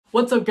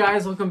What's up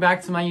guys, welcome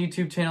back to my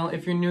YouTube channel.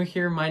 If you're new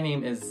here, my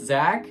name is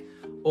Zach,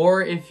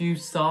 or if you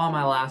saw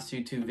my last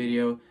YouTube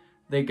video,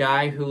 the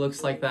guy who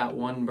looks like that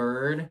one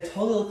bird. I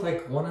totally look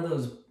like one of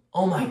those,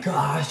 oh my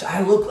gosh,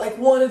 I look like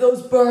one of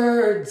those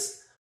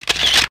birds!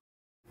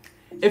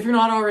 If you're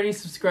not already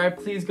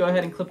subscribed, please go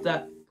ahead and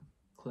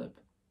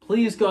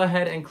Please go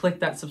ahead and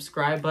click that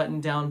subscribe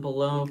button down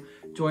below.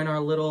 Join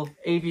our little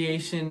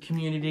aviation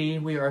community.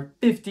 We are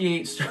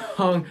 58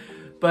 strong.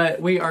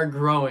 But we are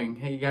growing.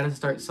 Hey, you gotta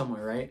start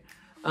somewhere, right?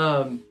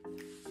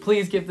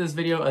 Please give this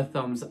video a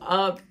thumbs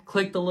up.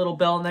 Click the little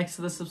bell next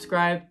to the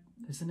subscribe.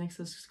 Is it next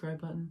to the subscribe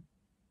button?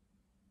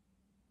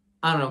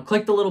 I don't know.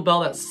 Click the little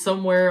bell that's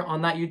somewhere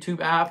on that YouTube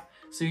app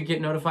so you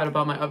get notified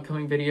about my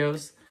upcoming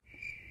videos.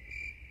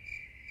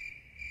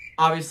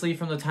 Obviously,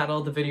 from the title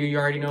of the video, you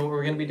already know what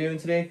we're gonna be doing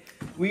today.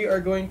 We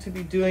are going to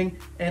be doing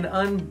an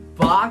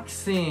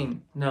unboxing.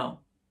 No.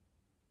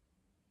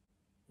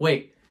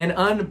 Wait. An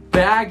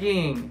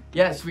unbagging.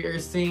 Yes, we are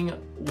seeing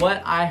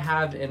what I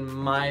have in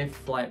my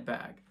flight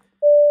bag.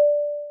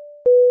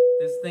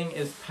 This thing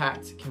is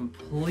packed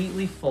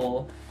completely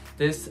full.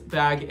 This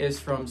bag is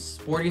from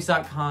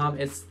sporties.com.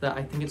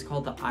 I think it's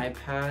called the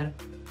iPad.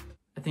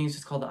 I think it's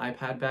just called the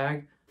iPad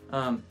bag.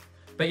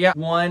 But yeah,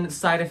 one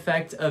side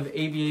effect of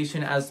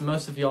aviation, as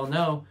most of y'all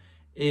know,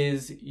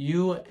 is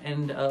you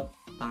end up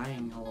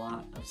buying a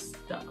lot of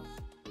stuff.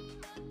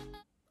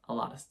 A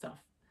lot of stuff.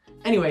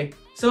 Anyway,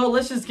 so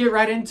let's just get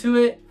right into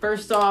it.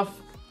 First off,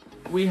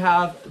 we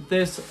have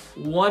this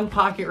one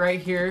pocket right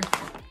here.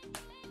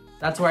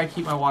 That's where I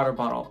keep my water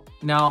bottle.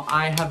 Now,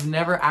 I have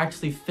never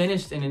actually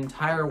finished an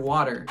entire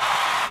water,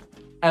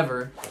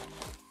 ever,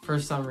 for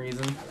some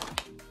reason,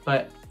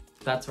 but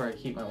that's where I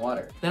keep my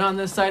water. Then on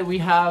this side, we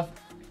have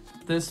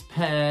this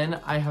pen.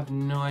 I have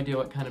no idea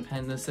what kind of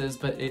pen this is,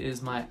 but it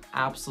is my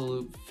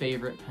absolute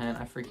favorite pen.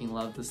 I freaking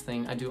love this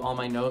thing. I do all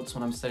my notes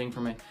when I'm studying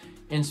for my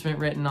instrument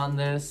written on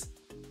this.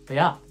 But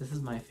yeah, this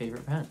is my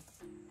favorite pen.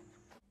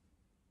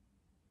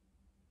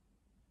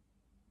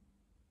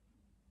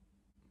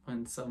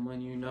 When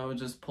someone you know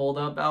just pulled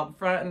up out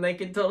front and they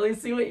can totally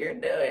see what you're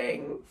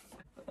doing.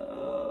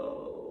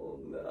 Oh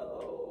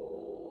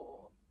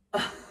no.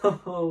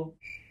 Oh.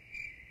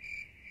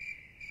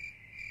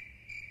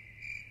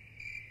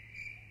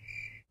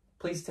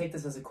 Please take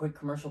this as a quick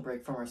commercial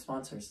break from our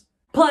sponsors.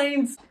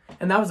 Planes!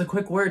 And that was a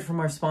quick word from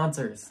our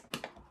sponsors.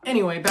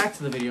 Anyway, back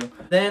to the video.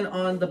 Then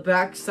on the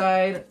back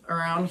side,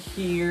 around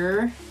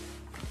here,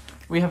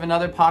 we have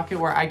another pocket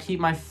where I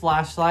keep my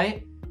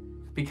flashlight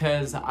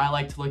because I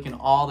like to look in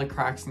all the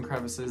cracks and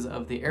crevices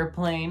of the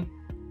airplane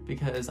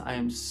because I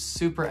am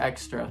super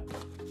extra.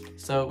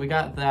 So we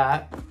got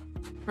that.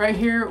 Right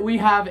here, we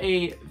have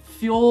a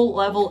fuel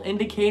level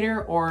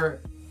indicator,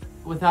 or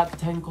without the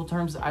technical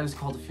terms, I just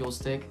call it a fuel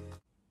stick.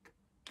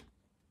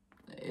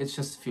 It's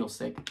just a fuel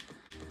stick.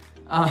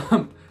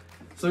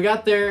 So we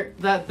got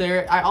that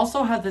there. I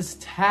also have this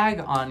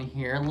tag on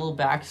here, a little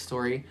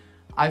backstory.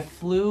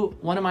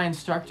 One of my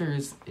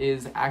instructors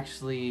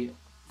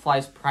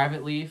flies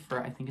privately for,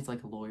 I think it's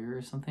like a lawyer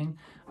or something.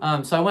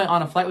 So I went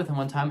on a flight with him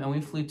one time and we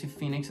flew to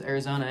Phoenix,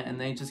 Arizona,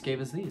 and they just gave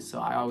us these. So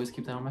I always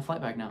keep that on my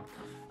flight bag now.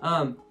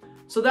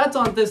 So that's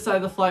on this side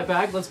of the flight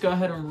bag. Let's go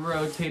ahead and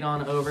rotate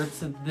on over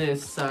to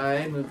this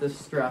side. Move this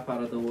strap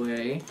out of the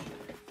way.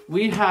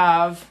 We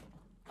have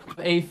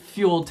a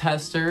fuel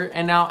tester,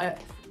 and now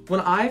when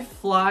I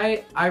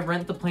fly, I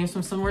rent the planes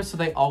from somewhere, so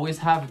they always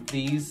have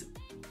these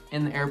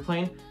in the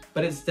airplane,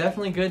 but it's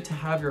definitely good to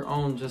have your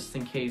own just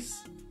in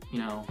case, you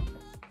know,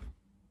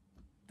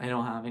 I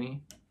don't have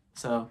any.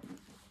 So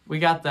we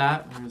got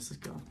that. Where does this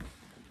go?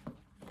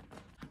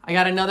 I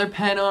got another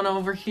pen on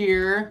over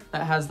here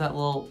that has that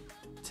little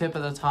tip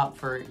at the top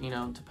for, you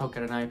know, to poke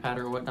at an iPad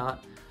or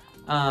whatnot.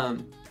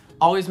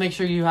 Always make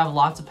sure you have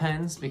lots of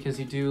pens because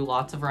you do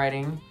lots of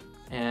writing,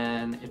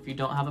 and if you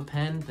don't have a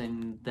pen,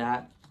 then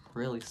that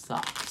really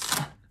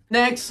sucks.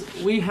 Next,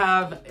 we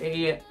have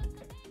a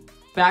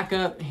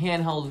backup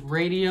handheld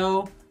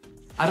radio.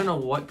 I don't know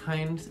what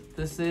kind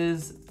this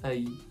is.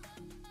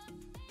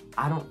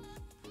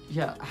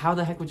 How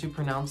the heck would you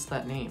pronounce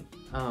that name?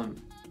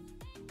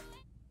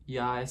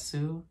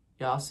 Yaesu?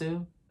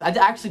 I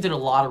actually did a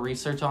lot of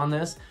research on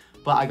this,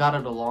 but I got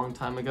it a long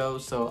time ago,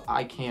 so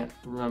I can't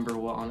remember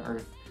what on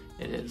earth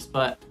it is.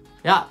 But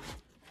yeah,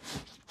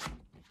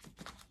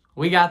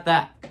 we got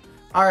that.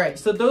 All right,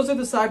 so those are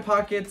the side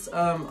pockets.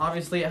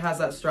 Obviously, it has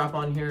that strap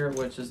on here,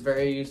 which is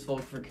very useful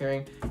for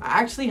carrying.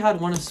 I actually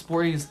had one of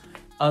Sporty's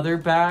other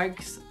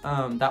bags.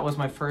 That was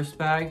my first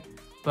bag,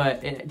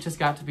 but it just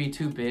got to be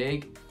too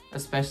big,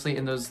 especially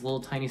in those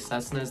little tiny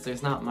Cessnas.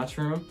 There's not much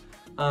room.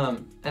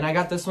 And I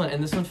got this one,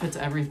 and this one fits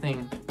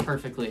everything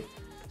perfectly.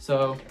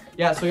 So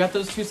yeah, so we got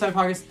those two side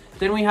pockets.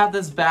 Then we have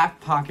this back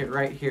pocket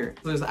right here.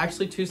 So there's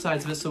actually two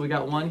sides of it. So we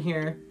got one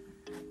here,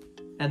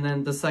 and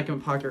then the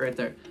second pocket right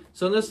there.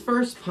 So in this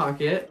first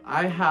pocket,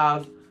 I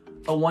have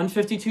a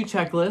 152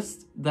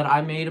 checklist that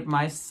I made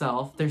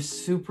myself. They're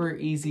super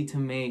easy to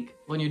make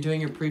when you're doing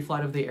your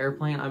pre-flight of the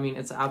airplane. I mean,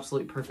 it's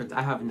absolutely perfect.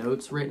 I have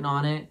notes written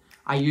on it.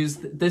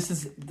 This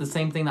is the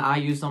same thing that I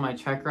used on my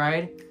check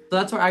ride. So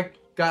that's where I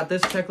got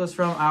this checklist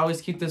from. I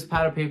always keep this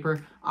pad of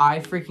paper. I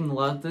freaking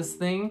love this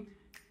thing.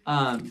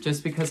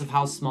 Just because of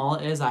how small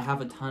it is. I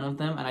have a ton of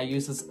them and I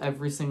use this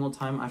every single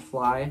time I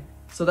fly.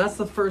 So that's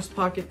the first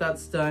pocket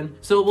that's done.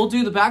 So we'll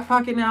do the back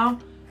pocket now,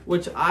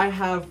 which I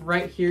have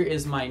right here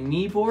is my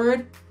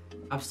Kneeboard.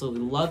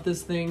 Absolutely love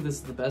this thing. This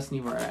is the best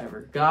Kneeboard I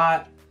ever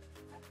got.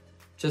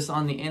 Just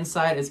on the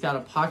inside, it's got a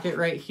pocket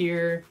right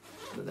here.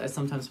 I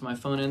sometimes put my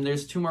phone in.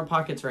 There's 2 more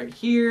pockets right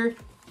here.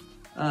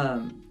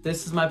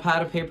 This is my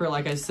pad of paper,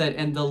 like I said,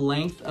 and the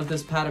length of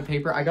this pad of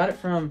paper, I got it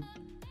from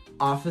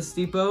Office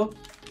Depot.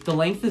 The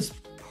length is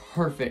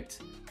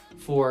perfect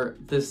for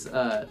this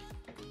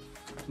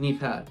knee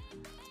pad.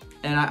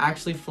 And I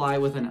actually fly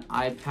with an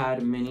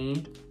iPad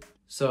mini,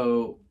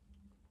 so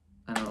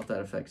I don't know if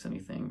that affects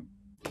anything.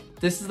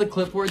 This is the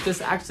clipboard.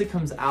 This actually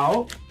comes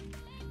out.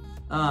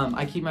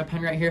 I keep my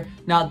pen right here.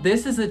 Now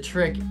this is a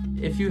trick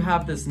if you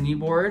have this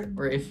Kneeboard,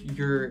 or if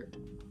your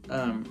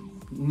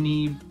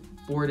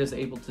Kneeboard is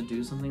able to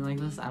do something like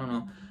this. I don't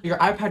know. Your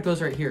iPad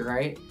goes right here,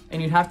 right? And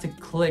you'd have to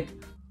click,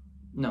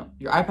 no,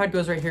 your iPad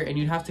goes right here and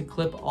you'd have to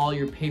clip all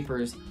your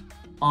papers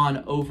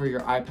on over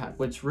your iPad,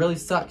 which really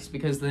sucks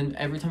because then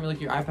every time you look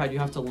at your iPad, you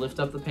have to lift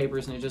up the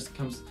papers and it just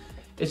comes,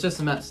 it's just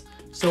a mess.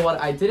 So what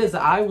I did is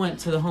I went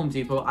to the Home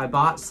Depot, I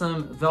bought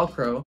some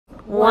Velcro.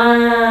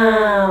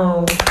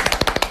 Wow.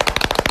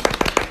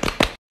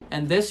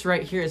 And this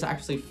right here is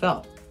actually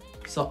felt.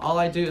 So all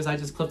I do is I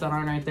just clip that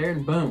on right there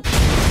and boom.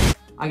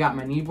 I got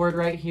my Kneeboard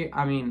right here.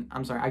 I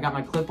got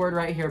my clipboard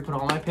right here, put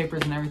all my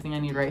papers and everything I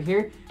need right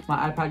here.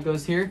 My iPad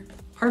goes here,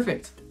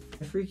 perfect.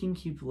 I freaking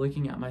keep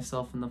looking at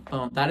myself in the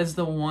phone. That is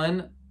the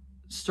one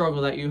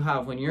struggle that you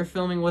have when you're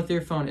filming with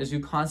your phone, is you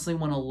constantly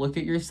want to look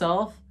at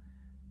yourself,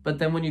 but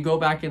then when you go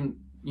back and,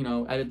 you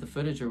know, edit the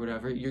footage or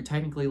whatever, you're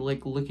technically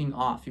like looking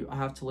off. You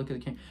have to look at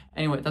the camera.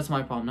 Anyway, that's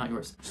my problem, not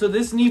yours. So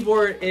this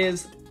Kneeboard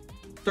is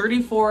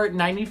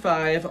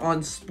 $34.95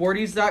 on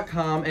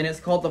sporties.com and it's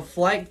called the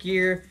Flight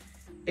Gear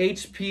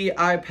HP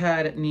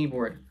iPad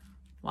Kneeboard.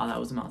 Wow, that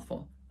was a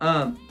mouthful.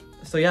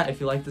 So yeah, if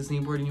you like this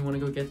Kneeboard and you want to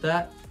go get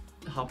that,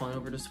 hop on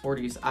over to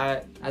Sporties.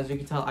 As you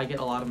can tell, I get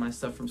a lot of my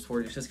stuff from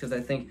Sporties just because I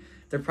think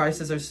their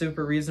prices are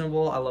super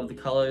reasonable. I love the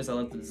colors, I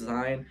love the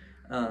design,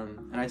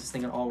 and I just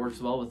think it all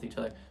works well with each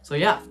other. So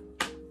yeah,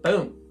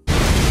 boom.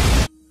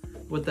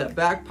 With that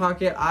back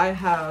pocket, I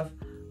have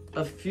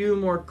a few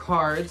more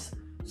cards.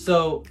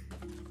 So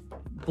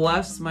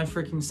bless my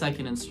freaking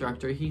second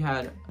instructor. He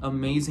had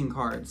amazing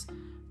cards.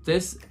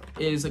 This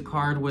is a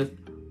card with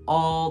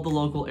all the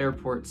local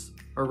airports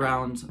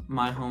around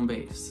my home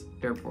base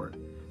airport.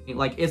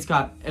 Like, it's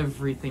got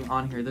everything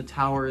on here. The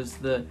towers,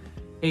 the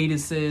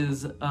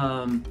ATIS's,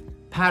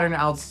 pattern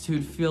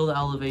altitude, field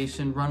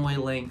elevation, runway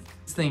length.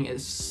 This thing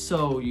is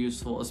so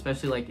useful,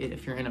 especially like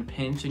if you're in a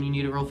pinch and you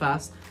need it real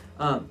fast.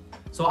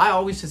 So I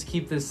always just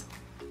keep this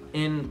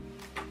in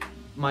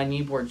my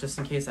Kneeboard just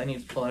in case I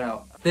need to pull it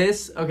out.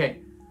 This, okay,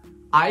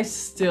 I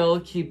still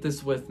keep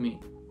this with me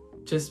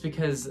just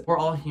because we're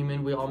all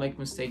human. We all make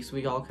mistakes.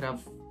 We all could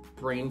have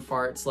brain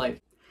farts.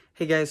 Like,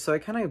 hey guys, so I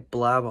kind of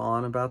blab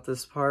on about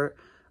this part.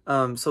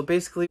 So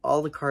basically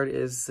all the card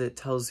is, it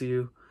tells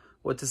you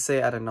what to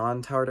say at a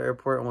non-towered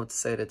airport and what to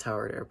say at a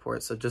towered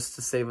airport. So just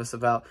to save us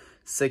about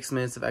 6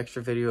 minutes of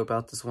extra video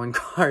about this one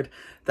card,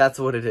 that's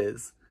what it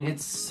is.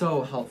 It's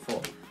so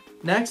helpful.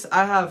 Next,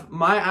 I have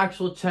my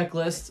actual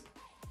checklist,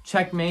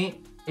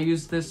 Checkmate. I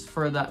use this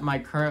for my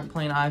current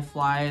plane I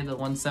fly, the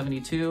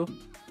 172.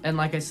 And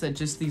like I said,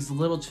 just these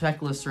little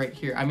checklists right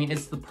here. I mean,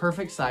 it's the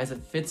perfect size.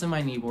 It fits in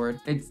my Kneeboard.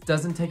 It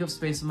doesn't take up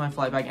space in my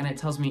fly bag, and it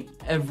tells me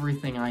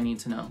everything I need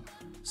to know.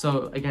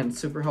 So again,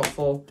 super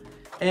helpful.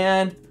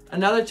 And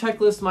another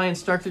checklist, my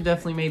instructor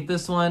definitely made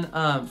this one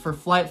for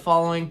flight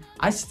following.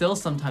 I still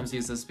sometimes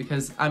use this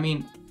because, I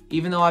mean,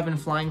 even though I've been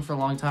flying for a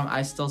long time,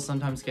 I still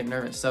sometimes get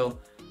nervous. So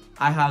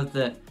I have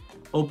the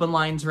open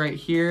lines right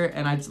here,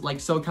 and I like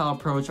SoCal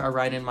approach. I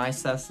ride in my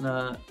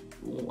Cessna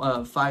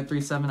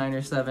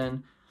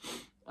 537-907.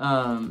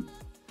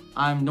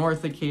 I'm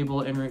north of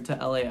Cable en route to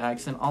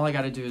LAX, and all I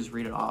got to do is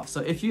read it off.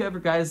 So if you ever,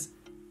 guys,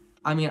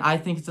 I mean, I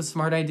think it's a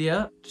smart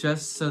idea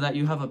just so that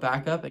you have a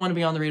backup. I want to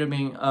be on the radar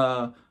being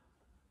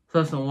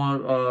Cessna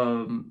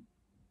 1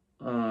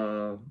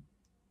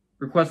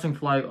 requesting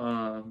flight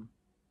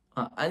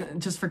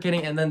and just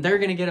forgetting, and then they're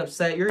gonna get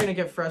upset. You're gonna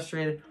get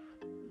frustrated,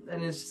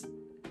 and it's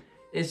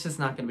just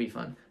not gonna be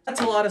fun.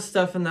 That's a lot of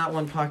stuff in that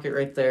one pocket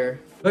right there.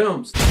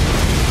 Boom.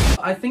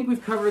 I think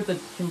we've covered the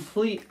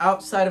complete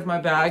outside of my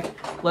bag.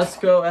 Let's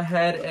go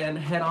ahead and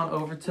head on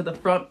over to the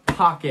front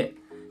pocket.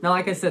 Now,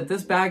 like I said,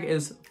 this bag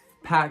is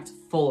packed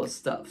full of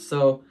stuff,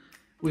 so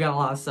we got a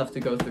lot of stuff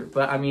to go through.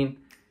 But I mean,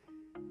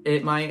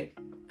 it might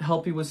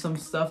help you with some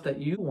stuff that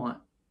you want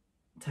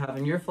to have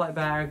in your flight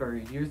bag, or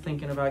you're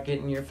thinking about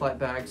getting your flight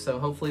bag. So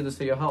hopefully this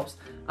video helps.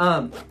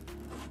 So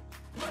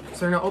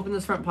we're gonna open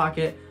this front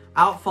pocket.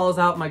 Out falls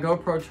out my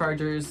GoPro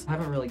chargers. I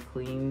haven't really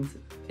cleaned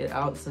it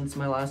out since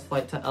my last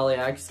flight to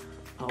LAX.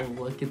 Oh,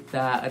 look at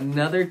that,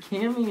 another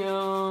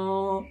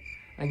cameo.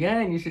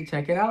 Again, you should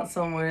check it out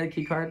somewhere. The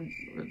key card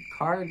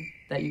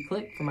that you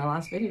clicked for my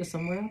last video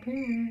somewhere up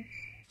here.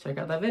 Check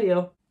out that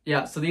video.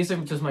 Yeah, so these are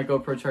just my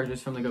GoPro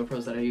chargers from the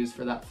GoPros that I used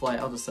for that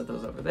flight. I'll just set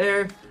those over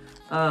there.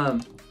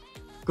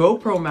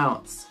 GoPro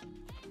mounts.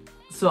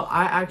 So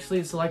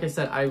like I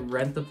said, I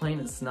rent the plane.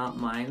 It's not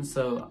mine.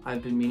 So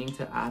I've been meaning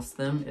to ask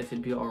them if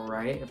it'd be all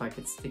right if I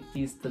could stick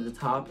these to the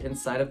top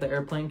inside of the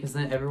airplane, because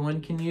then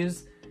everyone can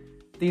use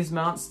these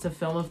mounts to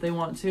film if they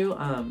want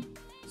to.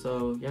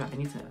 So yeah, I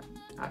need to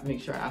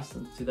make sure I ask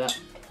them to do that.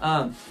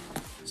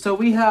 So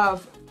we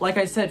have, like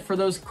I said, for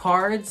those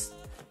cards,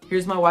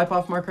 here's my wipe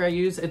off marker I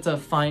use. It's a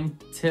fine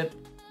tip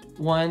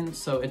one,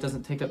 so it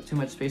doesn't take up too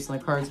much space on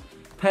the cards.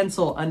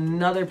 Pencil,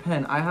 another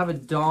pen. I have a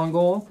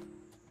dongle,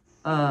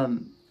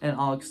 and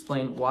I'll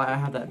explain why I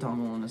have that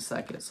dongle in a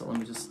second. So let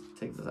me just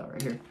take this out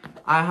right here.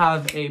 I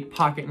have a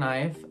pocket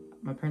knife.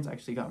 My parents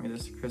actually got me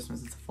this for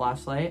Christmas. It's a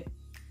flashlight.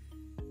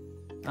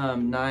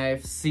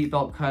 Knife,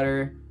 seatbelt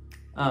cutter,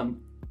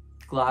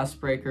 glass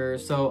breaker.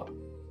 So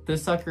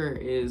this sucker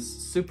is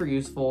super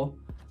useful.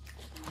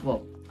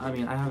 Well, I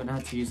mean, I haven't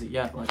had to use it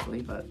yet,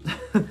 luckily, but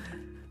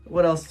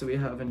what else do we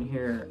have in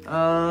here?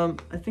 I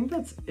think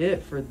that's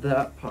it for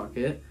that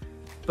pocket,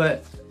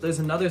 but there's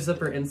another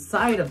zipper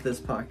inside of this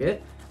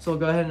pocket. So we'll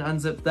go ahead and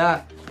unzip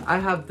that. I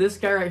have this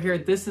guy right here.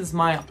 This is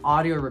my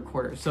audio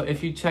recorder. So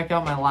if you check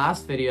out my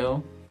last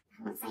video,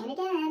 I won't say it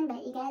again,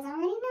 but you guys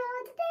already know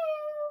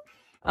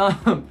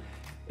what to do.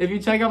 If you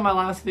check out my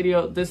last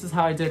video, this is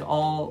how I did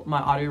all my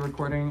audio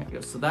recording.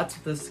 So that's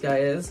what this guy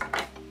is.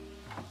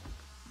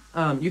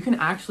 You can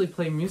actually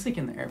play music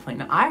in the airplane.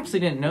 Now, I actually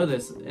didn't know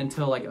this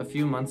until like a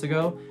few months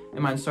ago,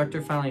 and my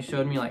instructor finally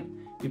showed me, like,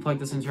 you plug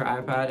this into your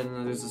iPad, and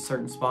then there's a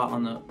certain spot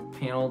on the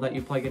panel that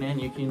you plug it in.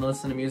 You can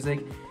listen to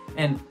music,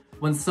 and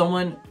when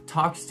someone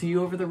talks to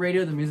you over the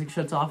radio, the music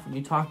shuts off. When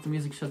you talk, the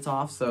music shuts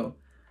off. So,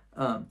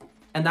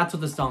 and that's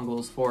what this dongle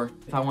is for.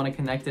 If I want to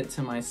connect it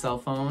to my cell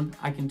phone,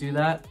 I can do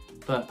that.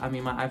 But I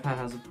mean, my iPad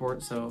has a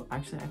port, so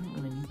actually I don't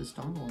really need this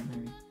dongle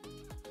in there,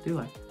 do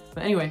I?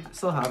 But anyway, I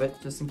still have it,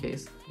 just in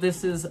case.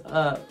 This is,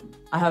 I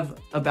have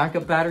a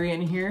backup battery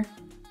in here,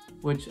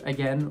 which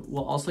again,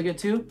 we'll also get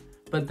to.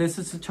 But this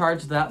is to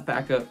charge that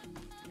backup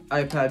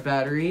iPad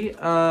battery.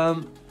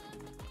 And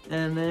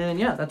then,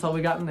 yeah, that's all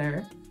we got in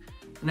there.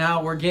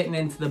 Now we're getting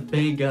into the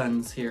big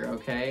guns here,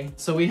 okay?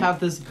 So we have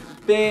this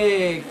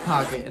big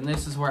pocket, and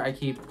this is where I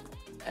keep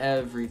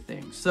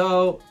everything.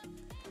 So,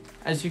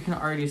 as you can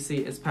already see,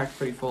 it's packed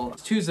pretty full.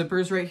 It's 2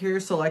 zippers right here.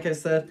 So like I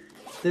said,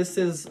 this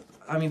is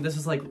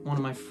like one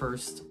of my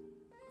first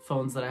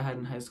phones that I had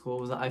in high school.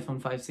 It was the iPhone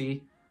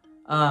 5C.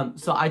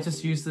 So I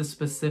just used this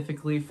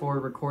specifically for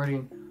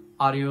recording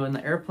audio in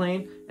the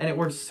airplane, and it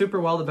works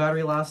super well. The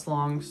battery lasts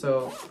long,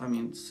 so I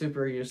mean,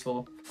 super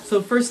useful.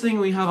 So first thing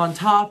we have on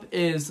top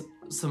is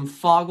some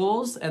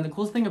Foggles, and the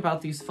cool thing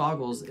about these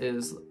Foggles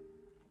is,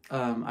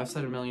 I've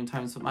said it a million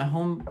times, but my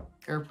home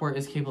airport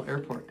is Cable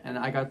Airport, and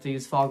I got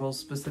these Foggles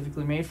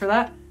specifically made for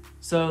that.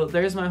 So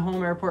there's my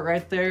home airport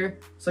right there.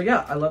 So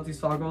yeah, I love these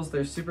Foggles.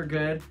 They're super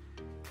good.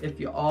 If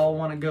you all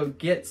want to go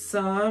get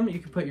some, you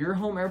can put your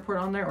home airport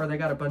on there, or they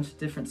got a bunch of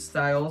different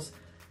styles.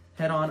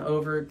 Head on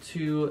over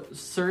to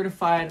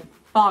Certified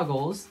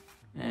Foggles,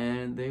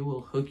 and they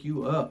will hook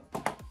you up.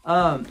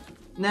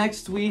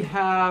 Next we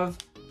have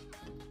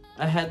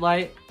a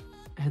headlamp.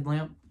 I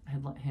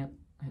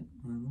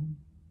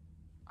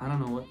don't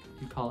know what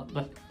you call it,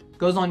 but it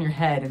goes on your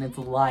head and it's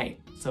a light,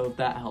 so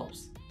that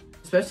helps.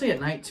 Especially at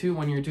night too,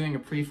 when you're doing a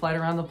pre-flight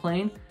around the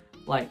plane,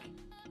 like,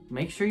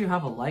 make sure you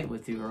have a light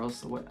with you, or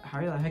else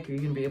how the heck are you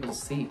gonna be able to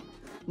see?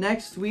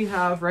 Next we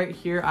have right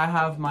here, I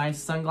have my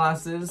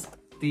sunglasses.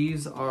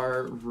 These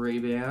are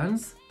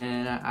Ray-Bans,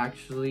 and I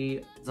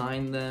actually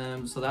designed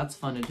them, so that's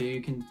fun to do.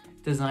 You can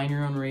design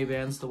your own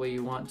Ray-Bans the way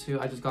you want to.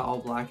 I just got all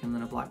black and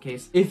then a black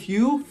case. If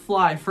you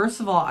fly,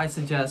 first of all, I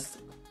suggest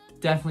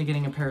definitely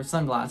getting a pair of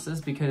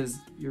sunglasses, because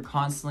you're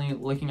constantly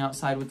looking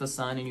outside with the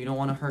sun and you don't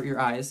want to hurt your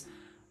eyes.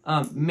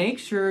 Make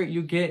sure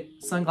you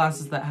get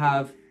sunglasses that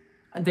have,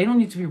 they don't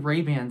need to be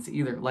Ray-Bans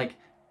either. Like,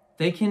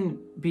 they can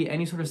be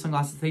any sort of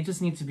sunglasses. They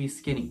just need to be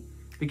skinny.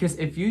 Because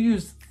if you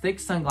use thick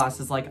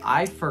sunglasses like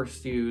I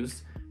first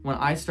used when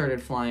I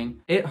started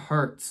flying, it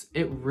hurts.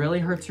 It really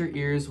hurts your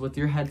ears with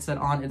your headset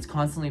on. It's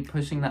constantly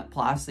pushing that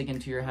plastic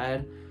into your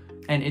head,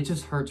 and it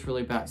just hurts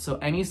really bad. So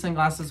any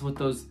sunglasses with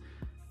those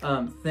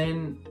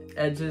thin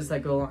edges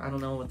that go, I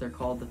don't know what they're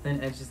called, the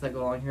thin edges that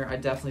go on here, I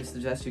definitely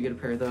suggest you get a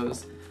pair of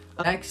those.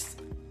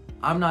 Next,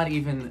 I'm not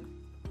even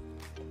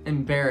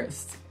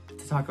embarrassed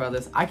to talk about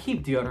this. I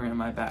keep deodorant in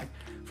my bag.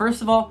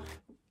 First of all,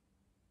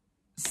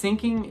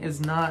 sinking is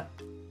not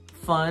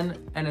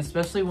fun, and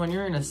especially when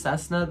you're in a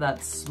Cessna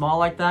that's small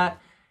like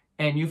that,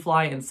 and you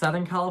fly in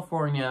Southern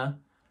California,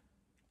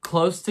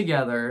 close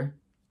together,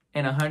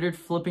 in 100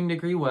 flipping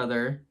degree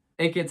weather,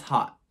 it gets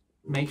hot.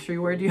 Make sure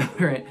you wear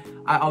deodorant.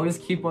 I always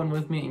keep one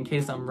with me in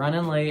case I'm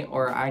running late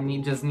or I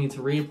just need to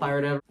reapply or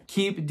whatever.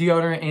 Keep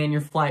deodorant in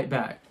your flight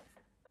bag.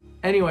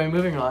 Anyway,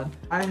 moving on.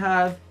 I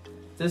have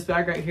this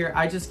bag right here.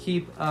 I just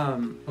keep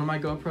one of my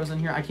GoPros in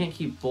here. I can't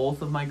keep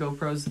both of my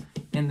GoPros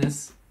in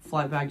this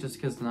flight bag just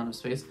because there's not enough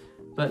space.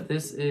 But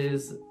this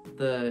is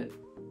the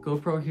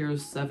GoPro Hero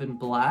 7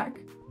 Black.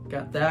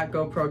 Got that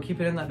GoPro.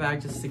 Keep it in that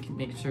bag just to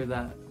make sure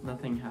that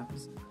nothing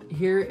happens.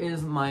 Here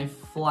is my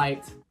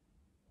flight.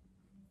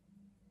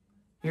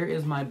 Here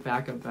is my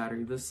backup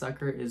battery. This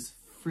sucker is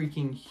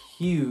freaking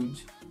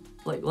huge.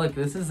 Like, look,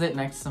 this is it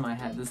next to my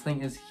head. This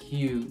thing is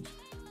huge.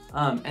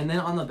 And then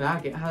on the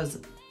back, it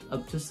has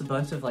just a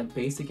bunch of like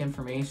basic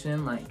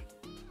information, like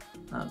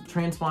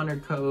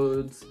transponder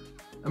codes,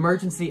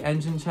 emergency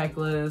engine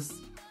checklist,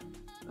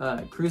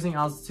 cruising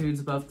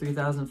altitudes above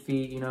 3,000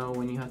 feet, you know,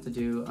 when you have to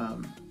do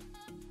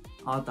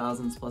odd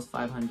thousands plus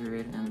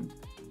 500. And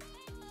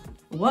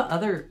what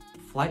other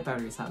flight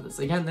batteries have this?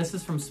 Again, this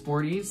is from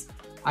Sporty's.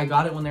 I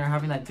got it when they were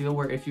having that deal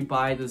where if you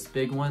buy this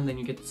big one, then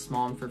you get the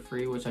small one for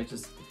free, which I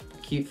just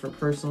keep for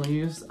personal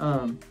use.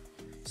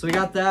 So we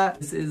got that.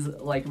 This is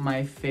like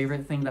my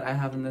favorite thing that I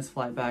have in this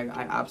flight bag.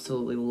 I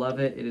absolutely love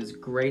it. It is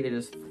great. It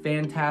is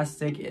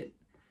fantastic.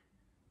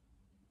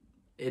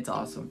 It's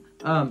awesome.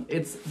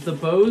 It's the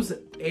Bose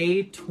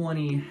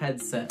A20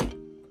 headset.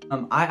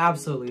 I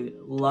absolutely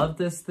love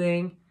this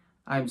thing.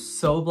 I'm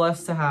so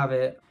blessed to have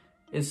it.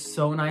 It's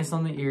so nice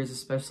on the ears,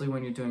 especially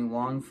when you're doing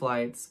long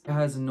flights. It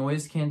has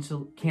noise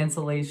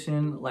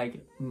cancellation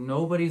like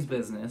nobody's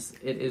business.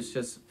 It is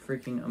just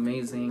freaking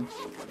amazing.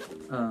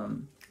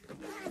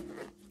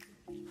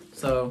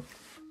 So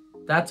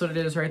that's what it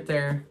is right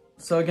there.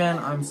 So again,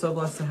 I'm so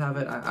blessed to have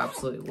it. I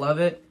absolutely love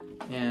it.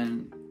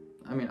 And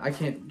I mean, I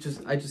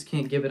just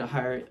can't give it a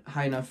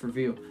high enough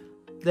review.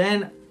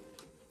 Then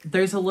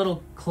there's a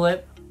little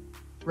clip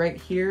right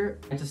here.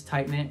 I just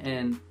tighten it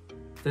and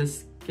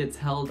this gets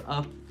held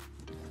up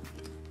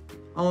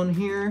on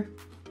here.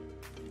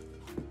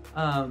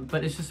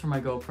 But it's just for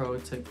my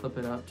GoPro to clip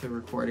it up to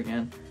record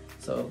again.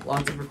 So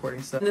lots of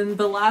recording stuff. And then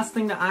the last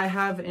thing that I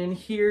have in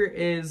here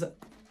is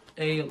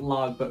a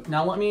logbook.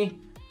 Now now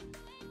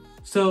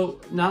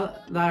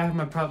that I have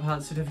my private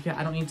pilot certificate,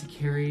 I don't need to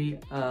carry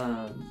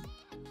a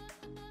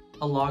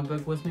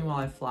logbook with me while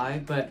I fly,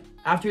 but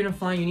after you're done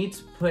flying, you need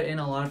to put in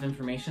a lot of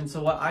information.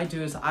 So what I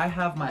do is I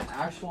have my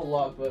actual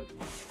logbook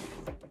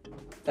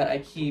that I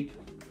keep.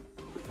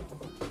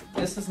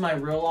 This is my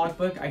real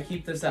logbook. I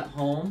keep this at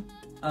home,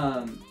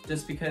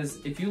 just because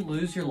if you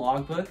lose your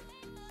logbook,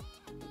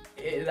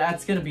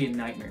 that's gonna be a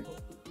nightmare.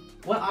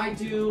 What I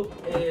do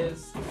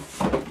is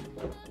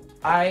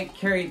I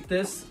carry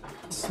this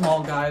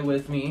small guy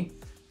with me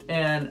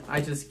and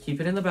I just keep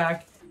it in the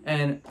back,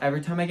 and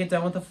every time I get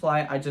done with the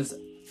flight, I just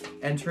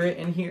enter it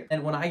in here,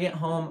 and when I get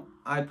home,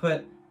 I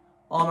put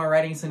all my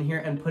writings in here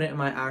and put it in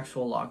my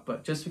actual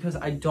logbook, just because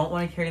I don't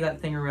want to carry that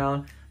thing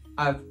around.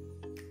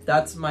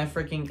 That's my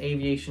freaking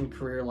aviation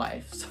career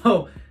life.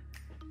 So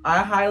I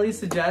highly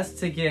suggest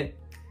to get,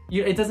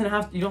 you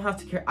don't have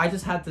to carry, I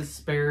just had this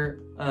spare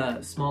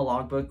small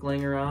logbook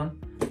laying around.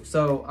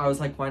 So I was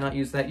like, why not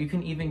use that? You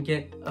can even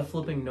get a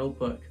flipping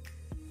notebook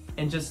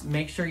and just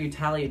make sure you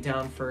tally it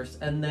down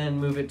first and then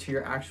move it to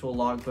your actual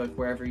logbook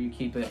wherever you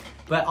keep it.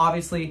 But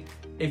obviously,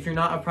 if you're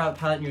not a private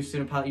pilot and you're a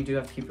student pilot, you do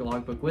have to keep your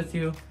logbook with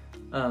you.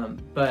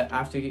 But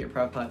after you get your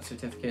private pilot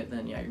certificate,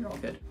 then yeah, you're all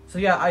good. So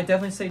yeah, I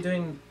definitely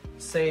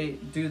say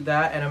do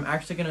that. And I'm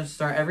actually gonna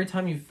start, every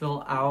time you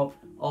fill out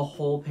a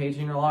whole page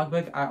in your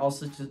logbook, I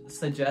also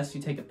suggest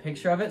you take a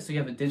picture of it so you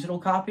have a digital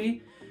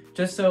copy,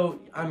 just so,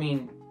 I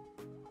mean,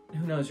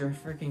 who knows, your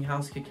freaking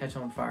house could catch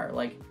on fire.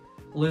 Like,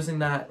 losing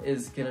that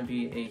is gonna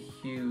be a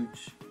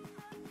huge,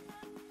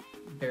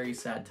 very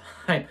sad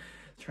time.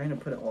 Trying to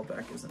put it all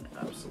back is an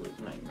absolute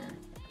nightmare.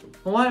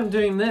 Well, while I'm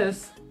doing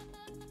this,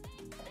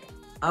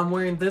 I'm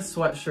wearing this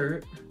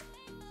sweatshirt.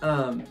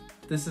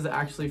 This is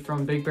actually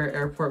from Big Bear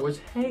Airport, which,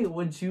 hey,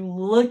 would you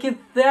look at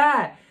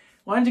that?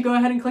 Why don't you go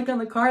ahead and click on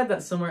the card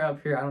that's somewhere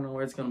up here? I don't know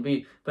where it's gonna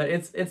be, but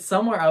it's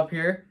somewhere up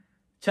here.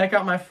 Check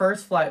out my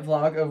first flight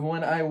vlog of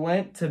when I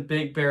went to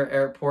Big Bear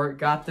Airport,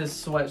 got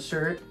this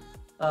sweatshirt.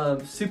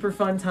 Super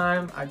fun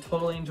time. I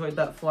totally enjoyed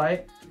that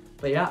flight.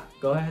 But yeah,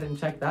 go ahead and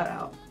check that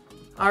out.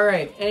 All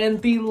right, and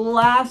the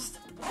last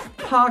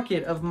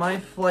pocket of my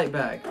flight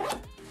bag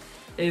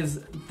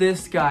is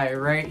this guy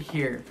right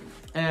here.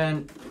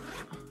 And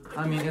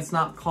I mean, it's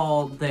not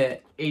called the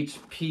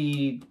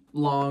HP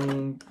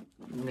long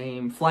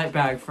name flight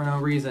bag for no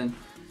reason,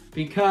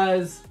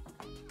 because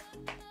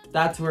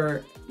that's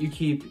where you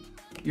keep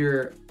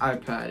your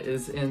iPad,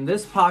 is in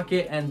this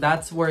pocket, and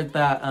that's where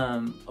that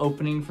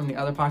opening from the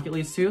other pocket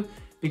leads to,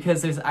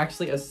 because there's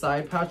actually a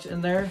side pouch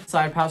in there.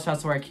 Side pouch,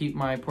 that's where I keep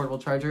my portable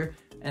charger,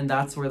 and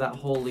that's where that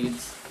hole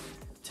leads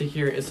to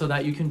here, is so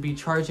that you can be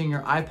charging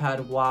your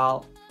iPad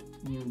while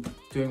you're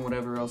doing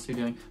whatever else you're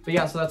doing. But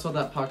yeah, so that's what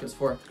that pocket's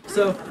for.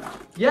 So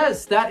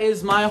yes, that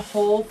is my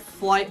whole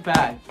flight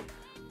bag.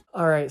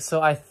 All right,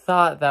 so I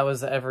thought that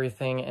was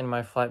everything in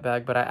my flight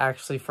bag, but I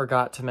actually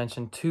forgot to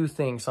mention two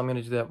things, so I'm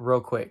gonna do that real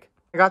quick.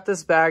 I got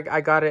this bag,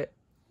 I got it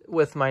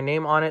with my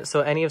name on it.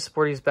 So any of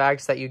Sporty's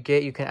bags that you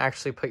get, you can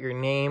actually put your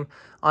name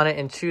on it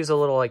and choose a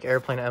little like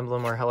airplane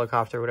emblem or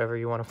helicopter, whatever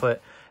you want to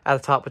put at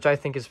the top, which I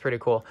think is pretty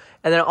cool.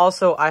 And then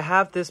also I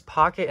have this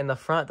pocket in the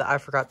front that I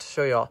forgot to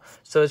show y'all.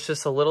 So it's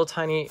just a little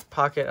tiny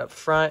pocket up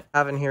front. I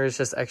have in here is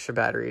just extra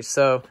batteries.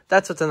 So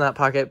that's what's in that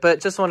pocket,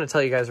 but just want to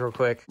tell you guys real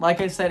quick. Like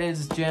I said,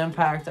 it's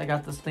jam-packed. I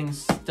got this thing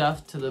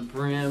stuffed to the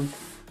brim.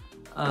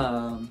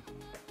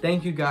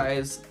 Thank you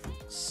guys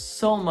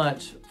so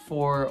much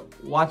for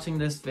watching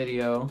this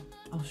video.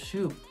 Oh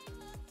shoot.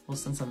 Well,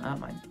 since I'm at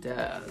my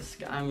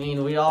desk, I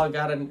mean, we know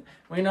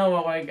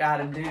what we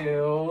gotta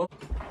do.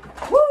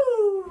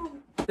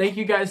 Woo! Thank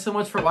you guys so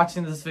much for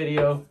watching this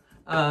video.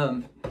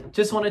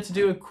 Just wanted to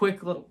do a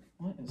quick little,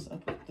 what is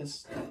up with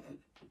this?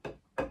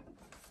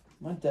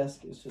 My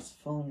desk is just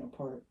falling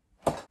apart.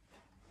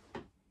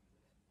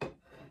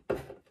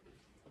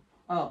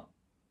 Oh.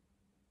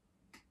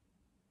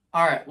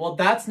 Alright, well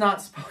that's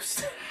not supposed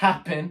to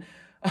happen.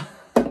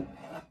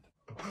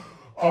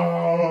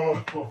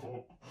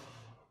 Oh.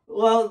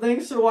 Well,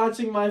 thanks for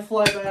watching my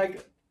fly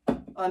bag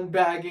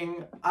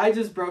unbagging. I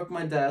just broke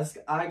my desk.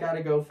 I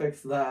gotta go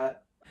fix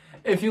that.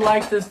 If you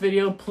like this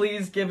video,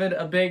 please give it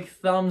a big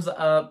thumbs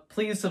up.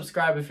 Please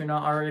subscribe if you're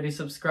not already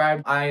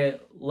subscribed. I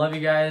love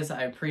you guys.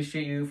 I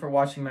appreciate you for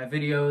watching my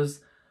videos.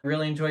 I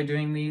really enjoy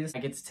doing these. I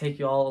get to take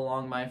you all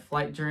along my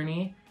flight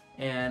journey,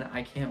 and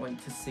I can't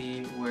wait to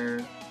see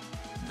where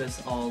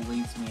this all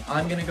leads me.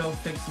 I'm gonna go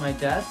fix my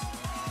desk,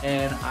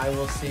 and I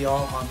will see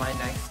y'all on my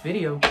next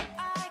video.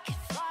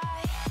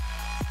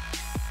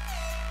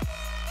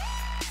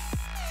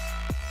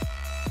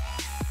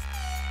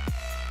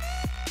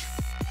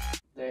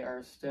 They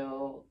are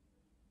still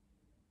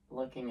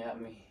looking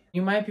at me.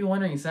 You might be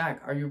wondering,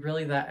 Zach, are you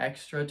really that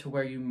extra to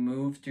where you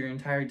moved your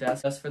entire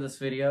desk just for this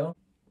video?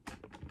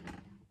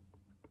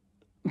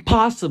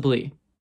 Possibly.